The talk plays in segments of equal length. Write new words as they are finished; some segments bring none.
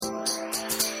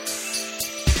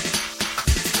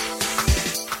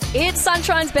It's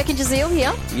Sunshine's Beck and Jazeel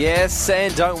here. Yes,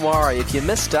 and don't worry, if you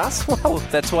missed us, well,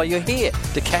 that's why you're here,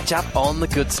 to catch up on the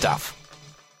good stuff.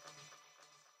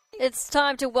 It's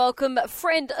time to welcome a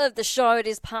friend of the show. It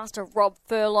is Pastor Rob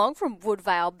Furlong from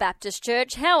Woodvale Baptist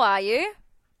Church. How are you?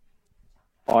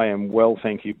 I am well,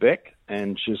 thank you, Beck.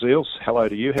 And Jazeel, hello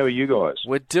to you. How are you guys?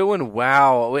 We're doing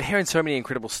well. We're hearing so many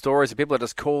incredible stories. People are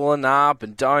just calling up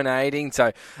and donating.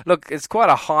 So, look, it's quite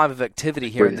a hive of activity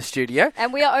here in the studio.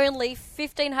 And we are only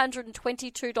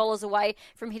 $1,522 away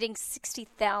from hitting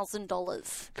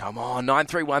 $60,000. Come on,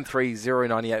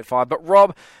 93130985. But,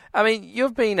 Rob, I mean,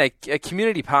 you've been a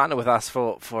community partner with us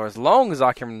for as long as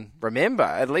I can remember,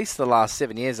 at least the last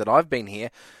 7 years that I've been here.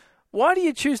 Why do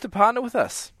you choose to partner with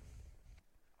us?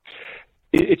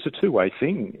 It's a two-way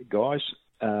thing, guys.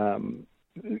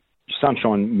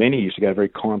 Sunshine, many years ago, very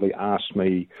kindly asked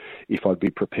me if I'd be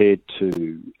prepared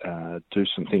to do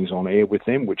some things on air with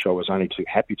them, which I was only too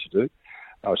happy to do.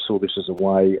 I saw this as a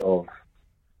way of,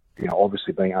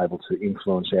 obviously being able to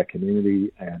influence our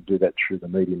community and do that through the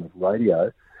medium of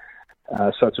radio.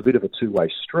 So it's a bit of a two-way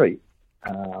street.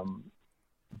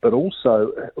 But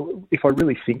also, if I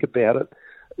really think about it,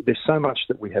 there's so much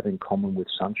that we have in common with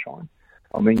Sunshine.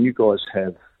 I mean, you guys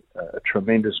have a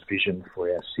tremendous vision for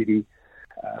our city,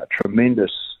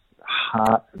 tremendous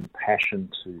heart and passion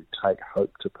to take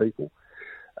hope to people.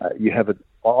 You have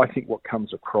I think what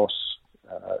comes across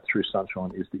through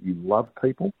Sunshine is that you love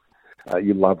people,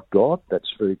 you love God.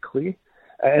 That's very clear,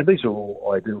 and these are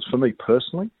all ideals for me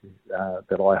personally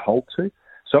that I hold to.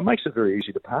 So it makes it very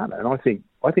easy to partner, and I think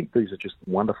these are just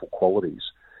wonderful qualities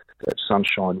that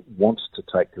Sunshine wants to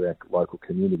take to our local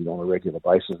community on a regular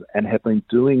basis and have been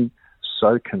doing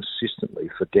so consistently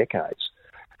for decades.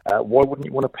 Why wouldn't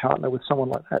you want to partner with someone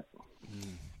like that?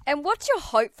 And what's your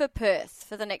hope for Perth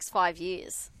for the next 5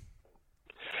 years?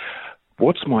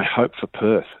 What's my hope for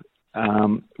Perth?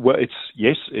 Well,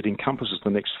 it encompasses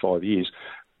the next 5 years.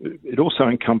 It also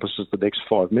encompasses the next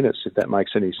 5 minutes, if that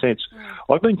makes any sense.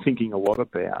 I've been thinking a lot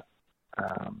about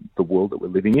the world that we're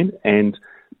living in, and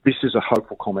this is a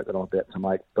hopeful comment that I'm about to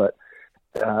make, but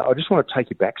I just want to take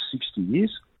you back 60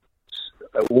 years.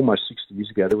 Almost 60 years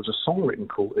ago, there was a song written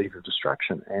called Eve of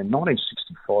Destruction, and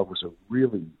 1965 was a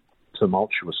really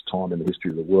tumultuous time in the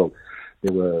history of the world.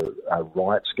 There were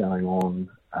riots going on,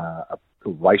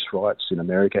 race riots in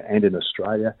America and in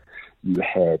Australia. You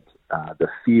had the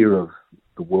fear of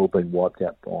the world being wiped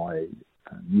out by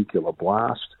nuclear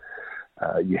blast.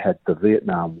 You had the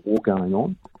Vietnam War going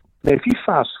on. Now, if you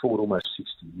fast forward almost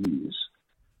 60 years,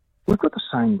 we've got the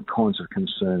same kinds of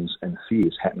concerns and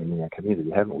fears happening in our community,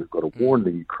 haven't we? We've got a war in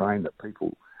the Ukraine that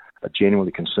people are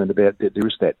genuinely concerned about. There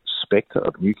is that spectre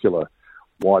of nuclear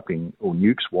wiping or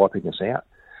nukes wiping us out.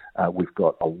 We've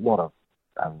got a lot of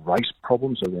race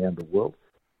problems around the world,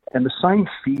 and the same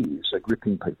fears are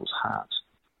gripping people's hearts.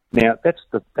 Now, that's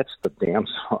the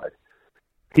downside.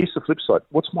 Here's the flip side.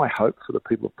 What's my hope for the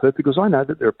people of Perth? Because I know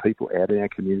that there are people out in our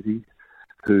community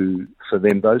who, for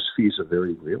them, those fears are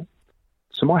very real.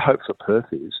 So my hope for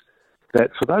Perth is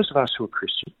that for those of us who are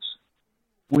Christians,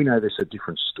 we know there's a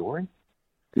different story.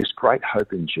 There's great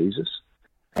hope in Jesus.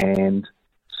 And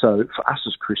so for us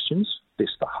as Christians,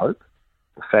 there's the hope,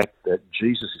 the fact that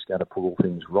Jesus is going to put all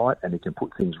things right and he can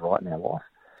put things right in our life.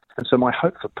 And so my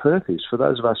hope for Perth is for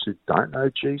those of us who don't know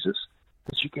Jesus,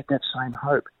 that you get that same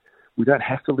hope. We don't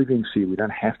have to live in fear. We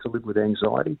don't have to live with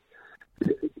anxiety.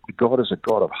 God is a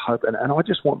God of hope, and I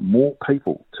just want more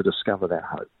people to discover that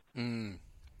hope.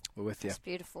 We're with you. It's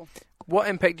beautiful. What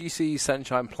impact do you see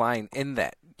Sunshine playing in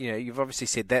that? You've obviously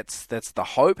said that's the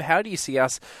hope. How do you see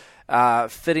us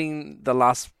fitting the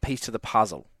last piece to the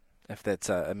puzzle, if that's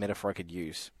a metaphor I could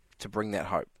use, to bring that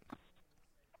hope?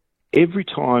 Every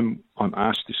time I'm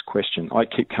asked this question, I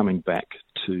keep coming back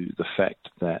to the fact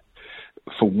that,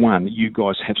 for one, you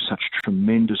guys have such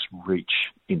tremendous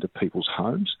reach into people's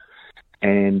homes,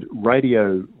 and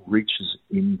radio reaches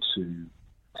into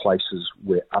places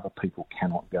where other people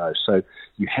cannot go. So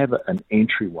you have an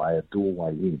entryway, a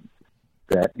doorway in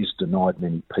that is denied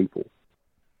many people.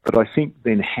 But I think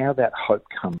then how that hope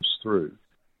comes through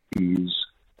is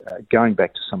going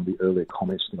back to some of the earlier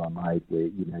comments that I made where,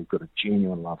 you've got a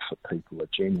genuine love for people, a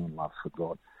genuine love for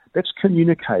God. That's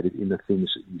communicated in the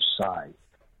things that you say.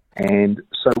 And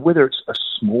so whether it's a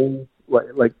small,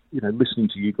 listening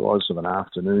to you guys of an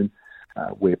afternoon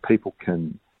where people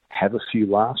can have a few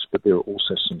laughs, but there are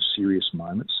also some serious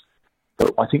moments.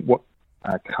 But I think what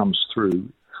comes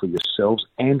through for yourselves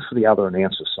and for the other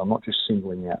announcers, so I'm not just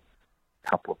singling out a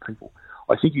couple of people,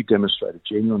 I think you demonstrate a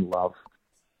genuine love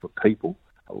for people,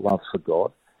 a love for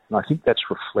God, and I think that's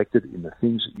reflected in the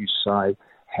things that you say,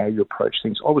 how you approach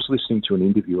things. I was listening to an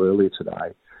interview earlier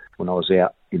today when I was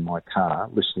out in my car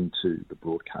listening to the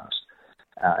broadcast.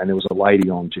 And there was a lady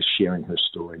on just sharing her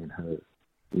story and her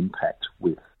impact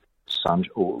with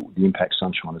the impact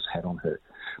sunshine has had on her.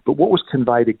 But what was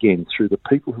conveyed again through the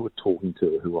people who were talking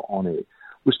to her, who were on air,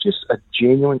 was just a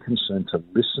genuine concern to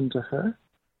listen to her,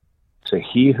 to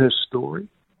hear her story,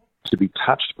 to be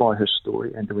touched by her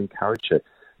story, and to encourage her.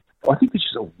 I think this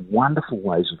is a wonderful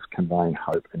ways of conveying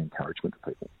hope and encouragement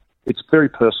to people. It's very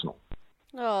personal.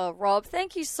 Oh, Rob,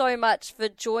 thank you so much for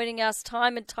joining us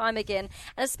time and time again,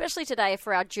 and especially today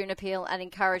for our June appeal and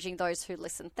encouraging those who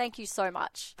listen. Thank you so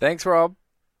much. Thanks, Rob.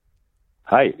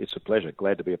 Hey, it's a pleasure.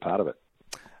 Glad to be a part of it.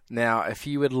 Now, if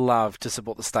you would love to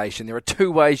support the station, there are two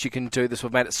ways you can do this.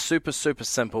 We've made it super, super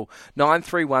simple.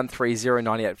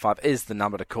 93130985 is the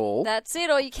number to call. That's it,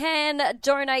 or you can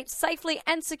donate safely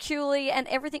and securely, and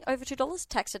everything over $2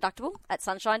 tax deductible at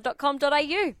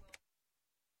sunshine.com.au.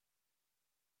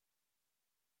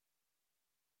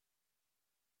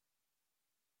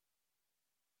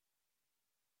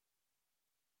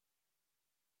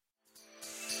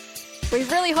 We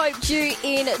really hoped you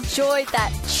enjoyed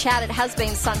that chat. It has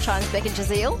been Sunshine's Beck and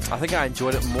Jazeel. I think I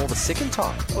enjoyed it more the second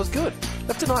time. It was good.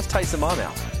 Left a nice taste in my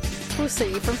mouth. We'll see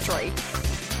you from 3.